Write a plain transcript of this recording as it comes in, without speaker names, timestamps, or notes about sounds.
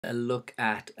A look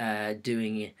at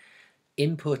doing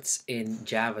inputs in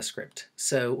JavaScript.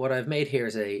 So what I've made here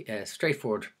is a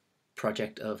straightforward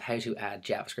project of how to add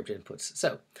JavaScript inputs.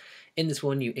 So in this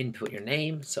one you input your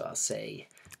name, so I'll say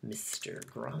Mr.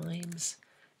 Grimes,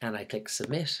 and I click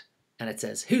submit, and it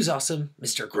says, who's awesome?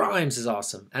 Mr. Grimes is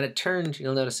awesome. And it turned,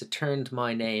 you'll notice it turned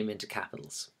my name into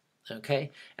capitals,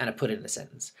 okay? And I put it in a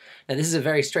sentence. Now this is a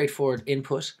very straightforward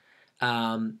input,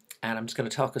 and I'm just going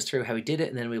to talk us through how we did it,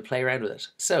 and then we'll play around with it.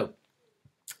 So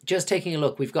just taking a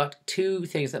look, we've got two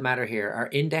things that matter here, our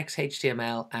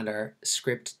index.html and our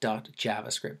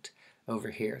script.javascript over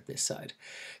here at this side.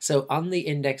 So on the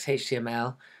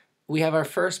index.html, we have our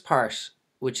first part,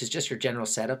 which is just your general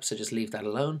setup, so just leave that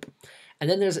alone. And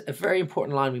then there's a very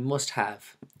important line we must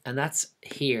have, and that's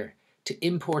here, to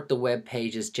import the web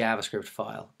page's JavaScript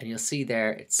file. And you'll see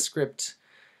there it's script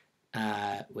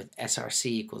with src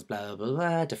equals blah, blah, blah,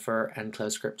 blah, defer and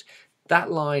close script.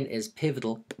 That line is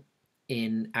pivotal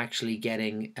in actually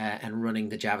getting and running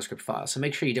the JavaScript file. So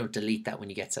make sure you don't delete that when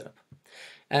you get set up.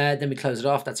 Then we close it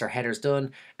off, that's our headers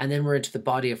done. And then we're into the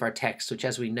body of our text, which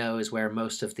as we know is where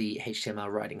most of the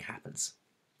HTML writing happens.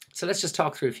 So let's just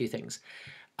talk through a few things.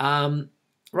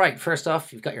 Right, first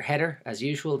off, you've got your header as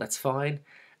usual, that's fine.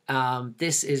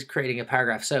 This is creating a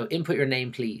paragraph. So input your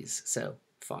name, please. So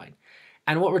fine.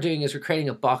 And what we're doing is we're creating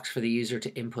a box for the user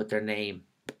to input their name.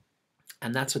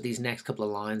 And that's what these next couple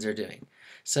of lines are doing.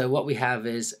 So what we have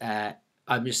is,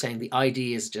 I'm just saying the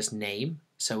ID is just name.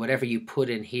 So whatever you put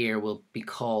in here will be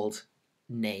called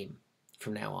name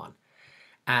from now on.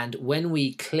 And when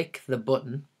we click the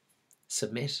button,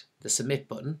 submit, the submit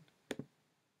button,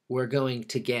 we're going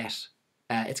to get,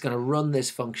 it's going to run this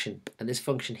function. And this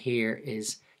function here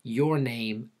is your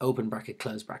name, open bracket,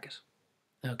 close bracket.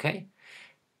 Okay?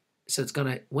 So it's going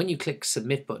to, when you click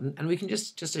submit button, and we can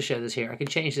just to show this here, I can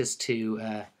change this to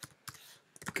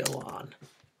go on.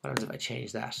 What happens if I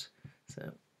change that?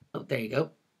 So, oh, there you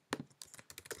go.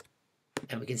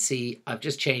 And we can see I've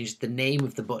just changed the name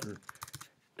of the button.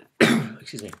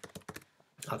 Excuse me.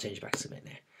 I'll change it back to submit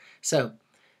now. So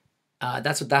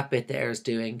that's what that bit there is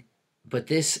doing. But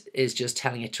this is just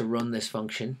telling it to run this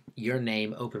function, your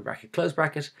name, open bracket, close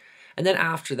bracket. And then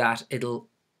after that, it'll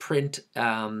print,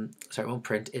 sorry, it won't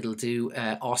print, it'll do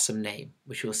awesome name,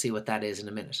 which we'll see what that is in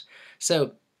a minute.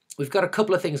 So we've got a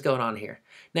couple of things going on here.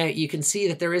 Now you can see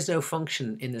that there is no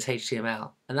function in this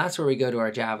HTML, and that's where we go to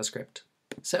our JavaScript.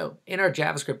 So in our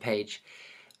JavaScript page,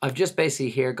 I've just basically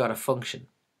here got a function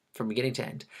from beginning to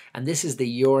end, and this is the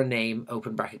your name,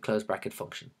 open bracket, close bracket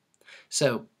function.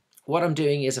 So what I'm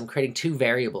doing is I'm creating two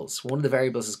variables. One of the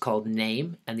variables is called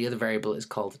name, and the other variable is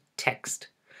called text.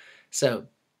 So,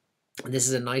 and this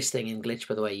is a nice thing in Glitch,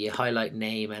 by the way. You highlight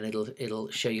name and it'll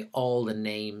show you all the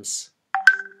names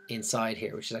inside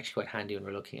here, which is actually quite handy when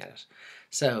we're looking at it.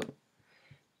 So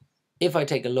if I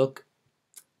take a look,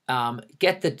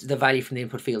 get the value from the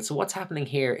input field. So what's happening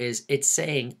here is it's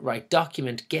saying, right,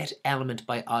 document get element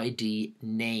by ID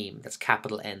name. That's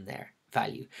capital N there,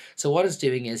 value. So what it's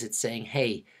doing is it's saying,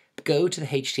 hey, go to the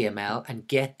HTML and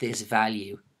get this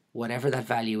value, whatever that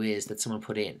value is that someone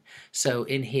put in. So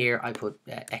in here I put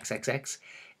XXX.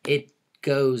 It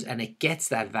goes and it gets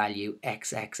that value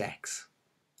XXX.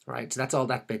 Right, so that's all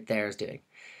that bit there is doing.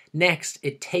 Next,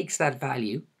 it takes that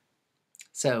value.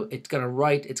 So it's going to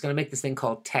write, it's going to make this thing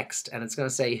called text, and it's going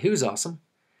to say who's awesome,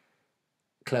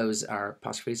 close our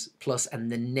apostrophes, plus, and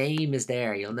the name is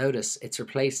there. You'll notice it's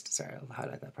replaced, sorry, I'll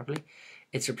highlight that properly.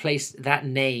 It's replaced, that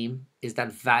name is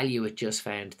that value it just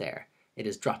found there. It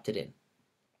has dropped it in.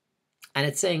 And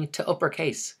it's saying to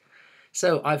uppercase.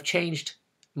 So I've changed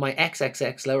my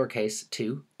XXX lowercase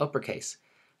to uppercase.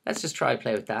 Let's just try and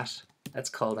play with that. Let's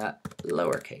call that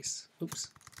lowercase.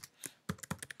 Oops.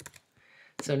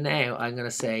 So now I'm going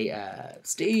to say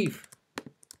Steve.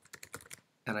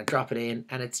 And I drop it in,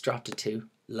 and it's dropped it to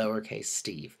lowercase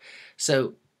Steve.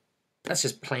 So that's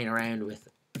just playing around with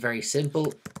very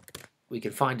simple. We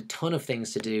can find a ton of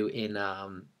things to do in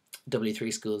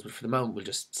W3 schools, but for the moment we'll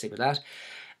just stick with that.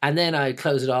 And then I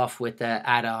close it off with the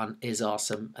add-on is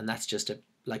awesome, and that's just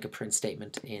like a print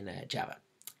statement in Java.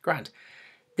 Grand.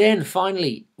 Then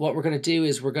finally, what we're going to do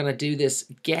is we're going to do this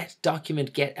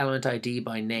document get element ID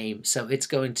by name. So it's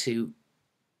going to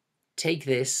take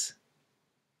this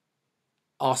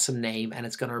awesome name and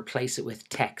it's going to replace it with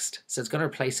text. So it's going to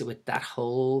replace it with that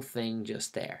whole thing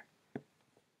just there.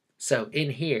 So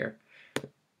in here,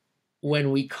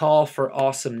 when we call for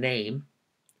awesome name,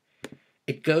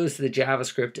 it goes to the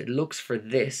JavaScript, it looks for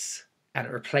this, and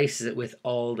it replaces it with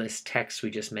all this text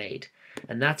we just made.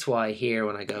 And that's why here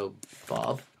when I go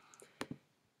Bob,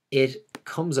 it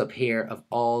comes up here of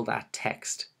all that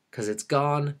text because it's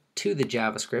gone to the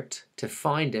JavaScript to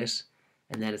find it,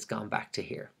 and then it's gone back to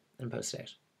here and posted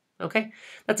out. Okay,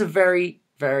 that's a very,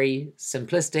 very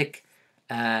simplistic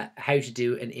how to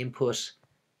do an input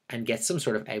and get some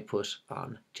sort of output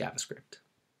on JavaScript.